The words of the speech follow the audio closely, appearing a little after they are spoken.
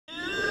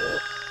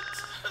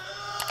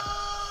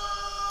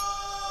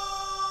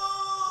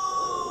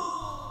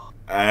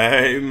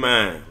Hey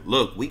man,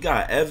 look, we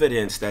got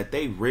evidence that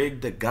they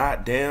rigged the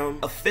goddamn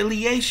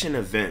affiliation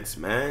events,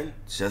 man.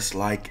 Just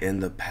like in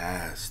the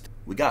past.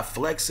 We got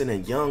FLEXINN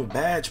and Young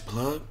Badge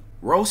Plug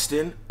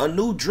roasting a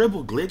new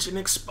dribble glitch and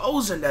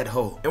exposing that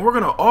hole. And we're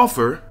gonna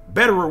offer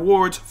better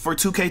rewards for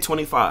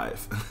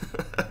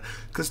 2K25.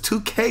 Cause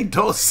 2K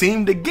don't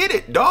seem to get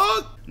it,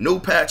 dog. New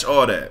patch,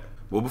 all that.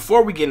 Well,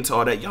 before we get into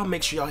all that, y'all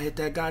make sure y'all hit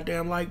that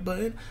goddamn like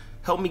button.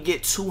 Help me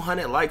get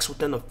 200 likes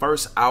within the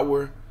first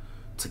hour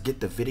to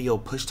get the video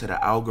pushed to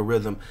the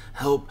algorithm.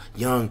 Help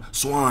Young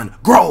Swan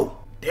grow,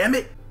 damn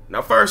it.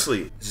 Now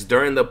firstly, this is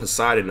during the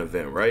Poseidon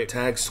event, right?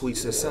 Tags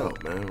tweets this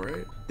out, man,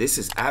 right? This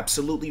is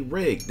absolutely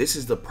rigged. This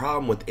is the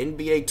problem with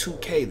NBA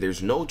 2K.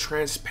 There's no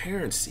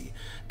transparency.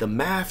 The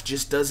math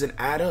just doesn't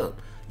add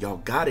up. Y'all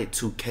got it,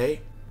 2K.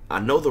 I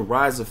know the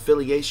rise of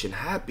affiliation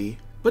happy,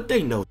 but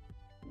they know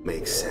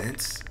makes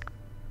sense,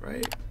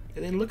 right?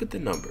 And then look at the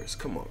numbers.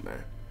 Come on,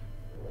 man.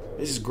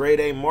 This is grade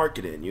A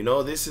marketing, you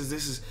know. This is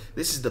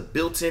the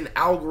built-in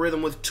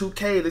algorithm with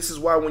 2K. This is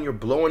why when you're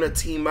blowing a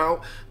team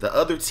out, the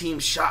other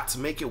team's shots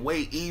make it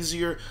way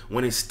easier.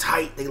 When it's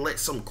tight, they let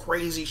some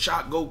crazy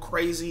shot go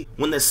crazy.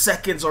 When the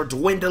seconds are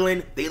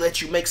dwindling, they let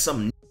you make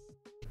some.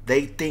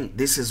 They think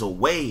this is a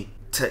way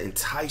to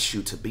entice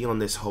you to be on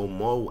this whole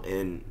mode,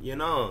 and you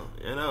know,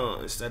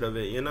 instead of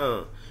it, you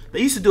know,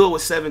 they used to do it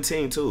with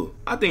 17 too.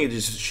 I think it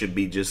just should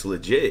be just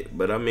legit,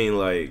 but I mean,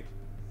 like,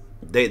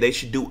 they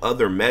should do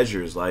other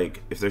measures,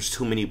 like if there's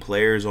too many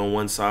players on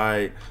one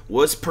side,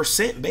 well, it's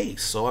percent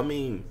based. So I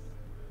mean,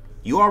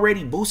 you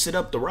already boosted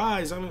up the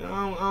rise. I mean,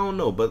 I don't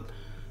know, but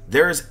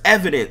there's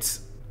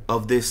evidence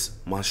of this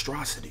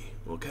monstrosity.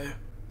 Okay,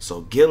 so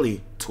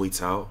Gilly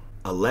tweets out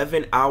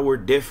 11-hour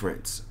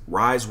difference.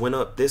 Rise went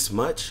up this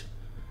much.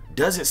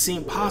 Doesn't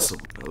seem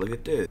possible. Now look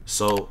at this.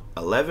 So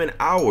 11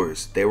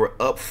 hours, they were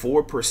up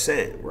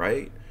 4%,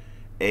 right?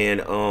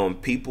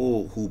 And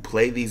people who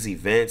play these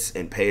events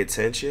and pay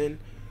attention,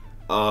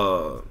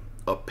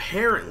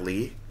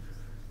 apparently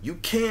you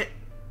can't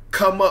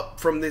come up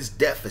from this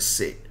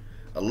deficit.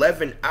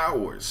 11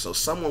 hours. So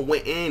someone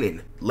went in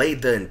and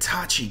laid the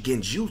Itachi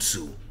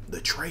Genjutsu,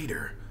 the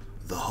traitor,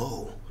 the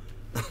hoe.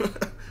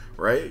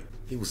 Right?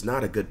 He was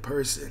not a good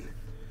person.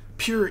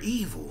 Pure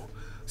evil.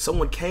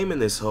 Someone came in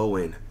this hoe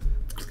and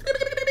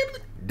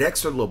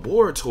Dexter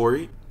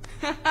Laboratory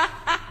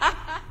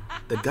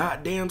the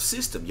goddamn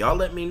system. Y'all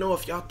let me know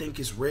if y'all think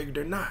it's rigged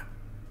or not.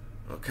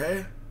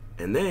 Okay?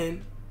 And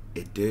then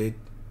it did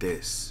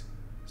this.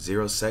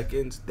 0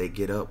 seconds, they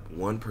get up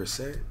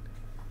 1%.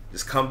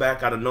 Just come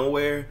back out of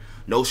nowhere.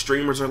 No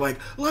streamers are like,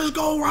 let's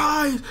go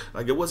Rise.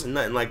 Like, it wasn't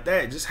nothing like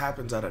that. It just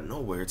happens out of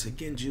nowhere. It's a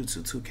Genjutsu.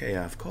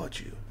 2K, I've caught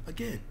you.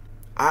 Again,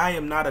 I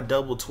am not a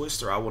double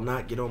twister. I will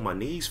not get on my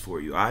knees for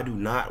you. I do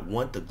not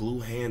want the glue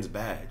hands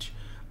badge.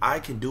 I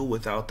can do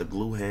without the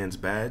glue hands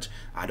badge.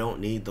 I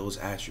don't need those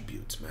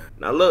attributes, man.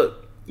 Now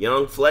look,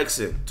 Young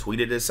FLEXINN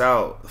tweeted this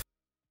out.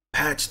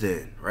 Patch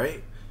then,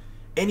 right?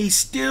 And he's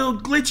still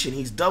glitching.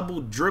 He's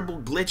double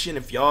dribble glitching.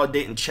 If y'all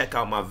didn't check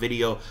out my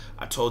video,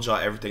 I told y'all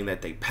everything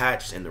that they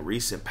patched in the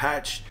recent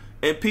patch.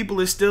 And people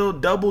is still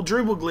double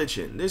dribble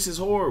glitching. This is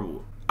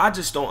horrible. I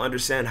just don't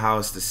understand how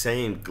it's the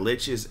same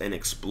glitches and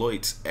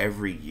exploits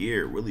every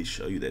year. Really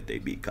show you that they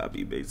be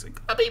copy based.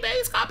 Copy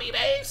based, copy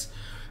based.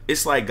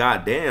 It's like,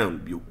 goddamn,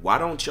 why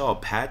don't y'all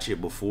patch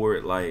it before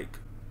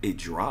it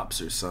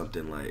drops or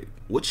something? Like,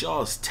 what's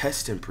y'all's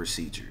testing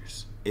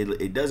procedures?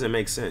 It doesn't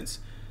make sense.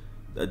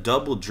 The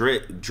double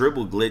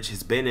dribble glitch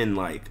has been in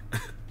like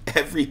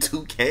every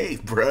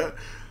 2K, bruh.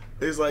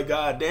 It's like,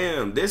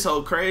 goddamn, this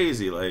whole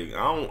crazy. Like,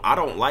 I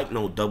don't like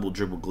no double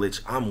dribble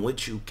glitch. I'm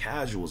with you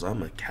casuals.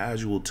 I'm a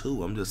casual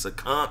too. I'm just a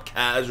comp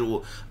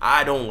casual.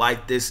 I don't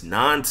like this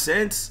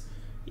nonsense.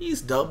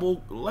 He's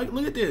double, like,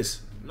 look at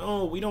this.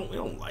 No, we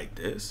don't like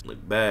this.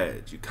 Look,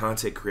 bad. You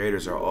content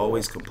creators are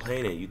always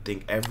complaining. You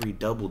think every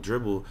double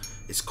dribble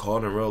is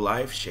called in real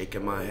life?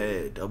 Shaking my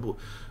head. Double,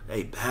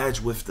 hey, badge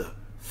with the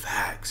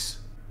facts.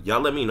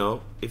 Y'all let me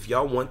know if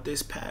y'all want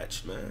this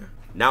patch, man.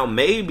 Now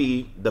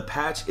maybe the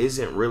patch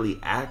isn't really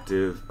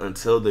active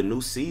until the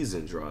new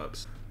season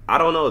drops. I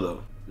don't know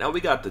though. Now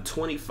we got the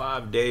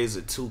 25 days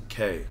of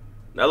 2K.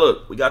 Now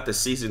look, we got the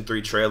season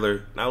 3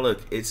 trailer. Now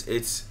look,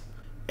 it's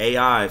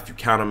AI, if you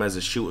count him as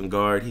a shooting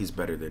guard, he's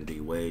better than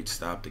D-Wade.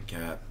 Stop the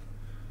cap.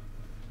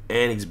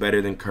 And he's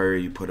better than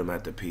Curry. You put him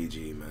at the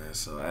PG, man.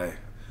 So, hey,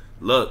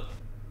 look,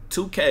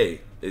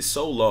 2K is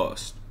so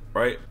lost,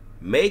 right?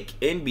 Make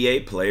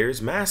NBA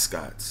players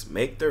mascots.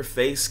 Make their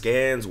face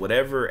scans,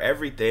 whatever,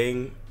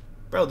 everything.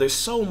 Bro, there's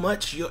so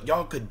much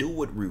y'all could do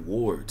with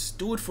rewards.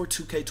 Do it for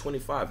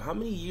 2K25. How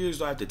many years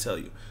do I have to tell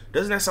you?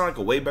 Doesn't that sound like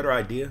a way better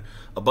idea?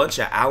 A bunch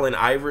of Allen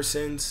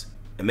Iversons,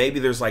 and maybe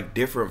there's like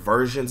different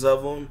versions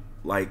of them.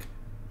 Like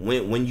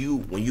when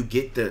you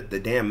get the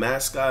damn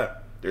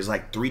mascot, there's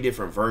like 3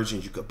 different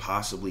versions you could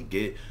possibly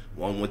get.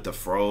 One with the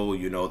fro,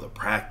 you know, the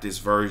practice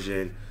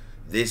version,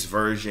 this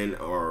version,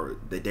 or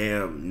the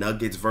damn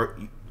Nuggets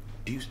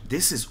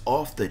this is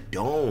off the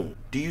dome.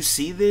 Do you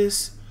see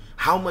this?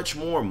 How much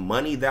more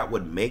money that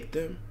would make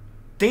them?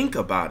 Think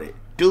about it.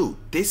 dude,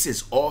 this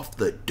is off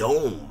the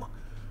dome.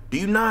 Do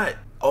you not?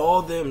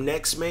 All them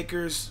next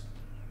makers,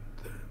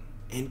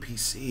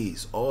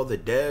 NPCs, all the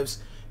devs,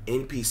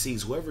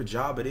 NPCs, whoever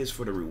job it is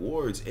for the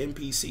rewards,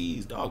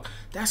 NPCs, dog,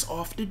 that's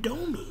off the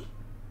dome.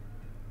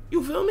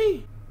 You feel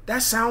me?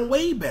 That sound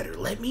way better.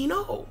 Let me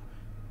know.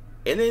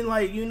 And then,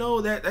 like, you know,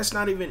 that's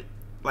not even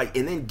like,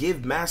 and then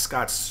give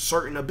mascots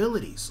certain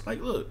abilities. Like,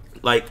 look,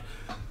 like,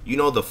 you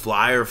know, the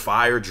flyer,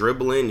 fire,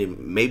 dribbling, and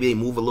maybe they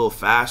move a little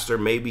faster.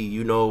 Maybe,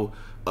 you know,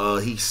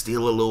 he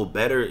steal a little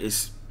better.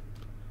 It's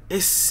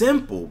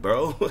simple,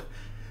 bro,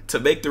 to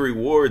make the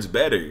rewards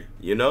better,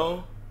 you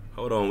know?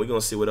 Hold on, we're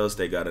gonna see what else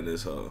they got in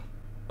this hole.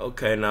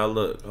 Okay, now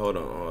look, hold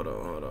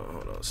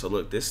on. So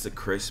look, this is the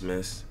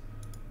Christmas.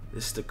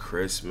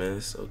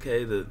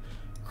 Okay, the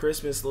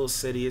Christmas little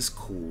city is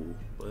cool,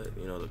 but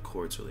you know, the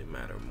courts really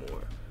matter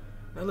more.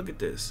 Now look at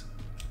this.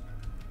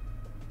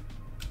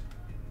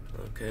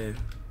 Okay,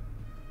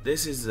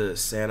 this is the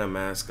Santa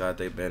mascot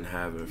they've been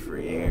having for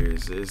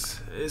years.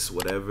 It's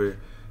whatever.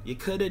 You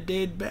could have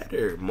did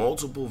better.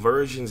 Multiple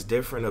versions,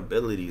 different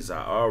abilities.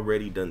 I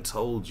already done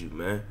told you,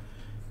 man.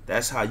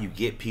 That's how you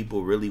get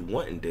people really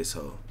wanting this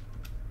hoe.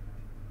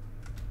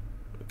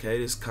 Okay,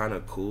 this kind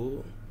of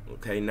cool.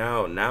 Okay,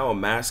 now a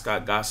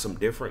mascot got some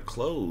different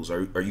clothes.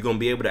 Are you gonna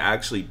be able to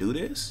actually do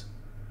this,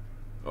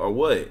 or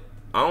what?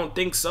 I don't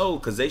think so,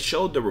 cause they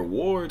showed the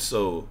reward.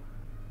 So,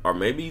 or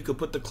maybe you could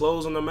put the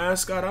clothes on the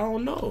mascot. I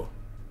don't know.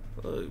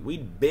 We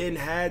been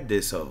had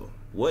this hoe.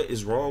 What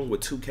is wrong with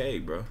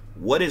 2K, bro?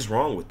 What is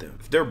wrong with them?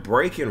 If they're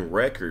breaking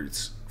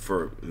records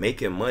for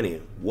making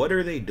money, what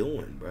are they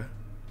doing, bro?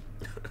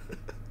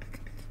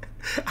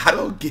 I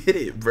don't get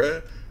it,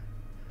 bro.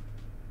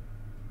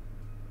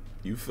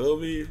 You feel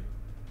me?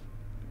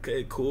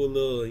 Okay, cool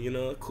little, you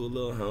know, cool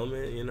little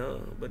helmet, you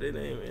know, but it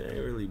ain't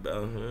really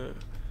about her.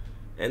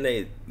 And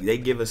they're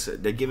giving us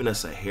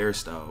a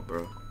hairstyle,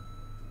 bro.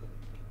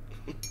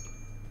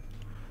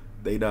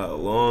 They not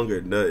long or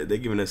nothing. They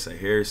giving us a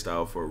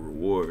hairstyle for a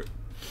reward.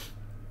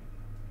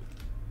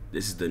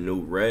 This is the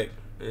new wreck.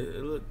 It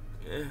look,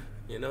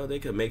 you know, they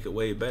could make it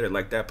way better.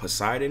 Like that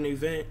Poseidon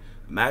event.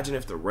 Imagine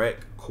if the wreck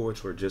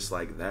courts were just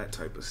like that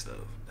type of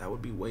stuff. That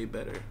would be way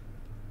better.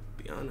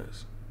 Be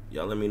honest.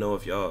 Y'all let me know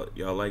if y'all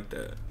like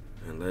that.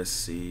 And let's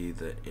see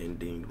the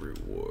ending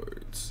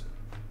rewards.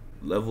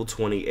 Level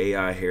 20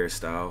 AI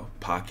hairstyle,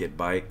 pocket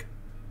bike.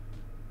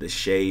 The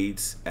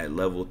shades at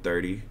level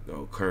 30,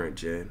 current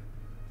gen.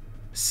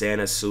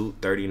 Santa suit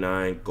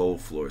 39,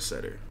 gold floor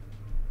setter.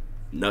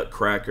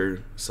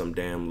 Nutcracker, some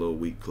damn little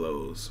weak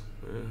clothes.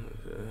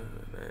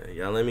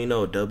 Y'all let me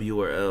know,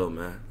 W or L,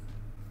 man.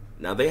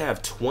 Now they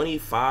have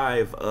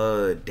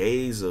 25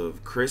 days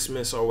of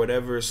Christmas or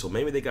whatever, so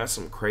maybe they got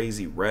some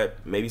crazy rep,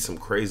 maybe some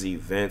crazy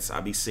events.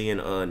 I be seeing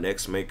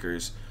next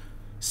makers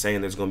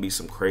saying there's gonna be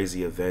some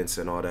crazy events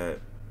and all that.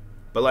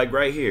 But like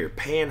right here,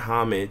 paying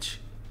homage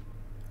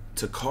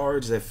to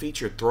cards that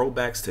feature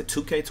throwbacks to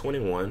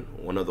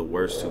 2K21, one of the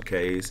worst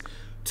 2Ks,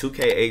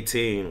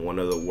 2K18, one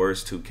of the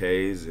worst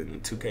 2Ks,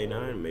 and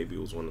 2K9 maybe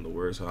it was one of the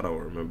worst. I don't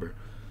remember.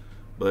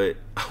 But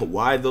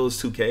why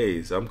those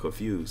 2Ks? I'm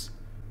confused.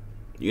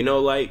 You know,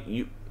 like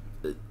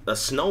a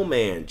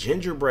snowman,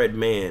 gingerbread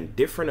man,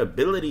 different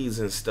abilities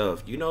and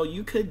stuff. You know,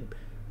 you could,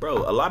 bro.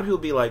 A lot of people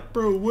be like,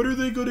 bro, what are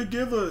they gonna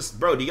give us,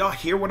 bro? Do y'all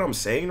hear what I'm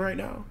saying right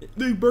now?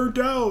 They burnt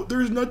out.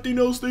 There's nothing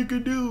else they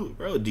could do,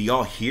 bro. Do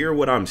y'all hear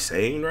what I'm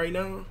saying right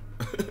now?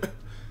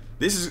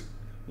 This is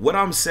what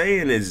I'm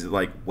saying is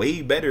like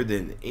way better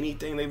than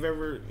anything they've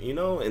ever, you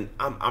know. And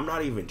I'm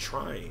not even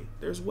trying.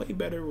 There's way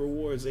better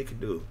rewards they could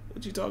do.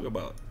 What you talk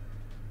about?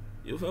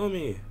 You feel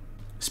me?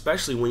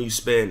 Especially when you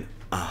spend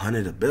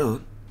 100 a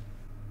build.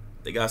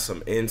 They got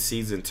some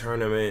in-season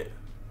tournament.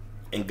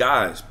 And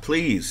guys,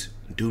 please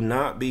do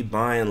not be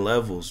buying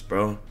levels,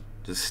 bro.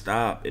 Just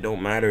stop. It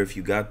don't matter if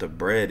you got the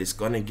bread. It's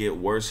gonna get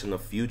worse in the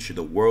future.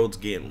 The world's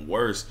getting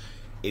worse.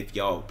 If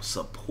y'all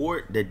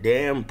support the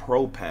damn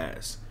pro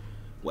pass,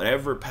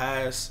 whatever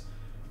pass,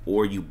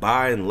 or you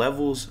buying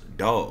levels,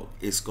 dog,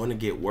 it's gonna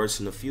get worse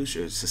in the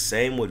future. It's the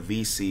same with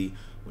VC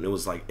when it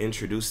was like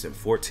introduced in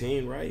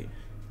 14, right?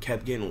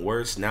 Kept getting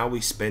worse. Now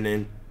we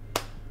spending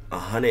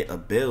 100 a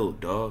build,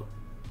 dog.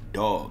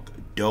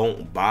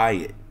 Don't buy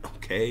it,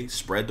 okay?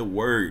 Spread the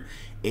word.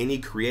 Any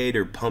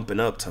creator pumping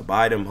up to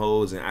buy them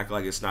hoes and act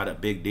like it's not a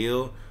big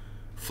deal,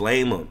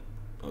 flame them,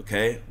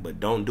 okay?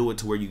 But don't do it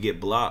to where you get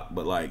blocked.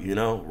 But like, you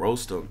know,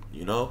 roast them.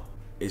 You know,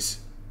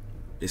 it's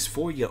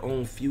for your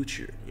own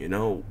future. You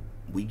know,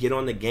 we get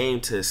on the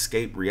game to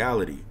escape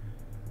reality,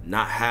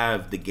 not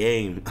have the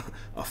game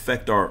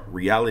affect our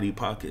reality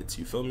pockets.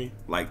 You feel me?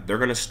 Like they're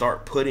gonna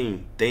start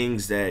putting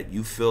things that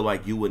you feel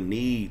like you would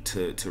need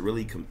to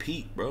really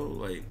compete, bro.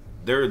 Like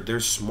they're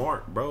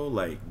smart, bro.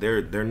 Like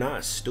they're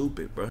not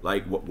stupid, bro.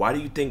 Like why do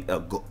you think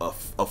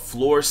a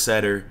floor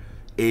setter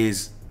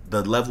is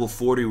the level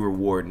 40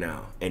 reward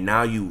now, and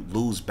now you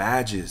lose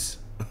badges?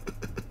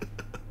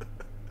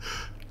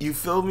 You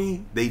feel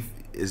me?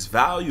 It's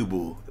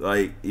valuable.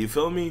 Like, you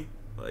feel me?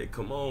 Like,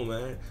 come on,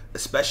 man.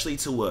 Especially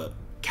to a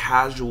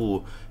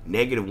casual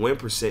negative win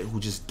percent who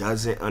just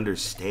doesn't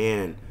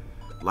understand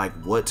like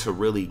what to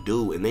really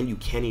do, and then you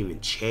can't even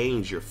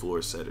change your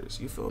floor setters.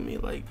 You feel me?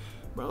 Like,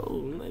 bro,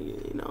 like,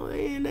 you know,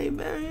 they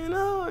bad, you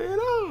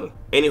know.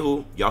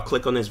 Anywho, y'all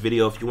click on this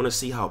video if you want to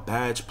see how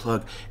Badge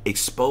Plug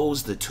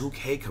exposed the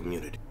 2K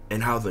community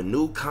and how the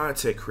new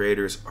content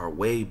creators are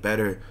way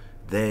better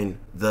than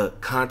the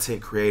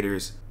content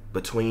creators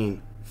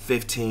between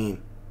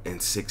 15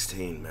 and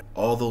 16, man.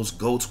 All those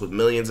goats with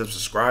millions of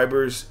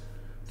subscribers,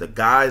 the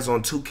guys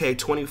on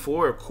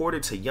 2K24,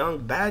 according to Young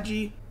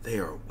Badgie, they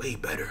are way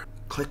better.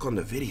 Click on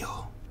the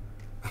video.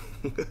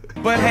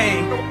 But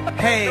hey,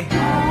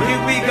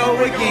 here we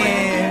go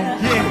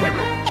again.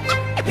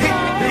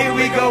 Yeah. Here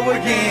we go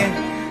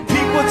again.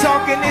 People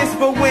talking this,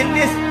 but when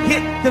this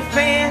hit the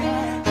fan,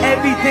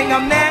 everything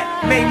I'm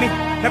at made me.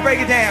 Now break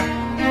it down.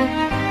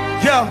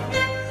 Yo,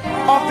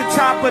 off the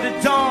top of the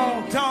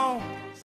dome.